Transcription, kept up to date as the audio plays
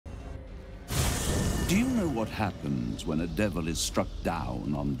Do you know what happens when a devil is struck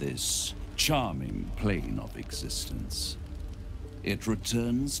down on this charming plane of existence? It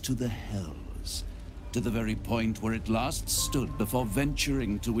returns to the hells, to the very point where it last stood before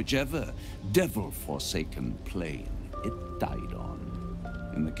venturing to whichever devil-forsaken plane it died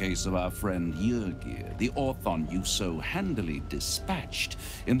on. In the case of our friend Yrgir, the Orthon you so handily dispatched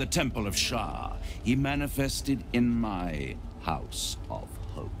in the Temple of Shah, he manifested in my House of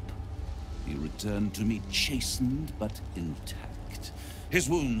Hope. He returned to me chastened but intact, his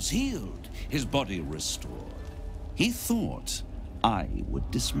wounds healed, his body restored. He thought I would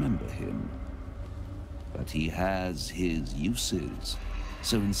dismember him, but he has his uses,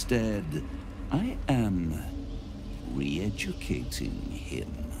 so instead I am re-educating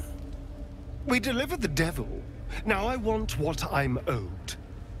him. We delivered the devil. Now I want what I'm owed.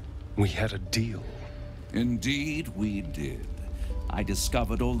 We had a deal. Indeed we did. I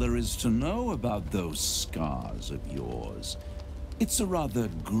discovered all there is to know about those scars of yours. It's a rather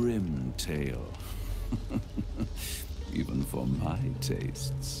grim tale. Even for my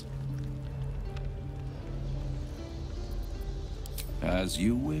tastes. As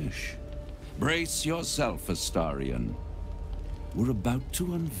you wish. Brace yourself, Astarion. We're about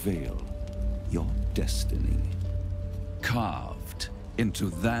to unveil your destiny. Carved into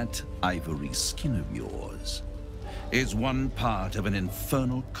that ivory skin of yours is one part of an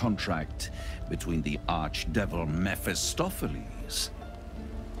infernal contract between the archdevil Mephistopheles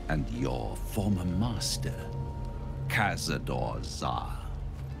and your former master, Cazador Zar.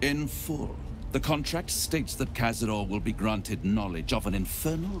 In full, the contract states that Cazador will be granted knowledge of an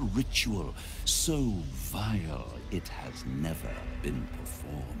infernal ritual so vile it has never been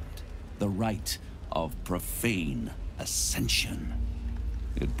performed. The rite of profane ascension.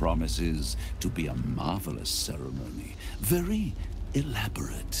 It promises to be a marvelous ceremony, very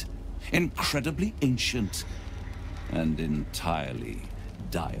elaborate, incredibly ancient, and entirely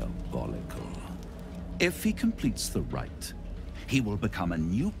diabolical. If he completes the rite, he will become a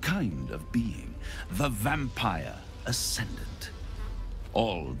new kind of being, the Vampire Ascendant.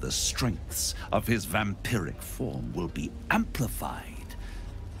 All the strengths of his vampiric form will be amplified,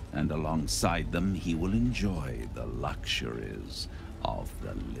 and alongside them he will enjoy the luxuries of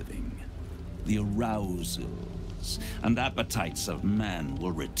the living. The arousals and appetites of man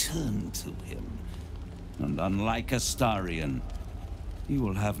will return to him, and unlike Astarion, he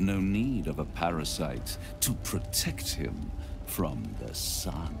will have no need of a parasite to protect him from the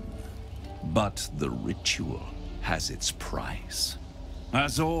sun. But the ritual has its price,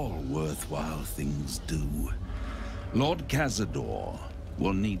 as all worthwhile things do. Lord Cazador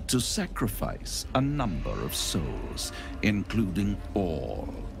will need to sacrifice a number of souls, including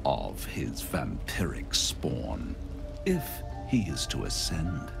all of his vampiric spawn, if he is to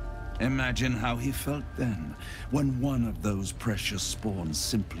ascend. Imagine how he felt then, when one of those precious spawns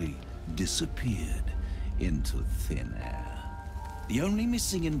simply disappeared into thin air. The only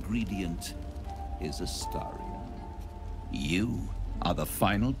missing ingredient is Astarion. You are the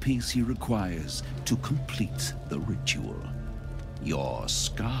final piece he requires to complete the ritual. Your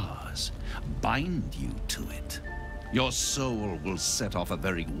scars bind you to it. Your soul will set off a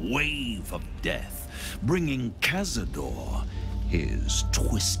very wave of death, bringing Cazador his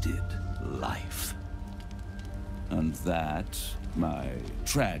twisted life. And that, my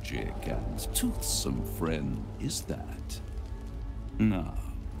tragic and toothsome friend, is that. Now,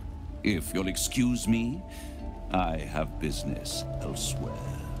 if you'll excuse me, I have business elsewhere.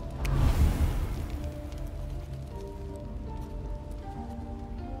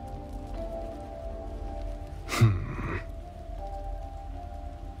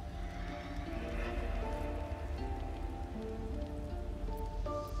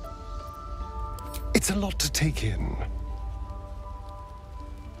 It's a lot to take in.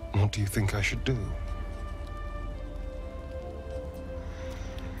 What do you think I should do?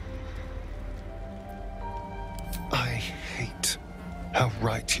 I hate how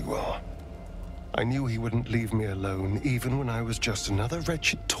right you are. I knew he wouldn't leave me alone, even when I was just another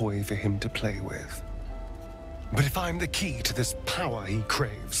wretched toy for him to play with. But if I'm the key to this power he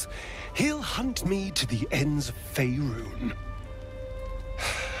craves, he'll hunt me to the ends of Faerun.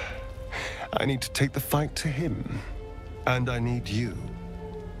 I need to take the fight to him, and I need you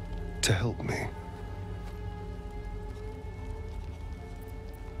to help me.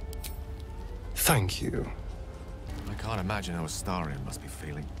 Thank you. I can't imagine how Astarion must be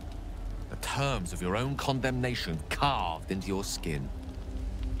feeling. The terms of your own condemnation carved into your skin.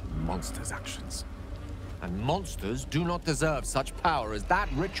 A monster's actions. And monsters do not deserve such power as that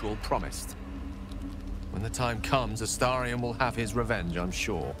ritual promised. When the time comes, Astarion will have his revenge, I'm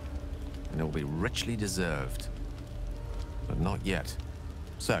sure. and it will be richly deserved. But not yet.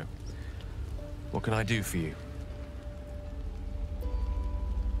 So, what can I do for you?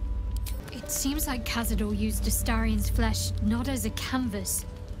 It seems like Cazador used Astarian's flesh not as a canvas,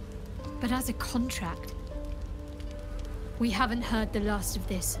 but as a contract. We haven't heard the last of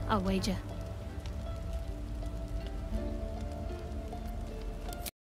this, I'll wager.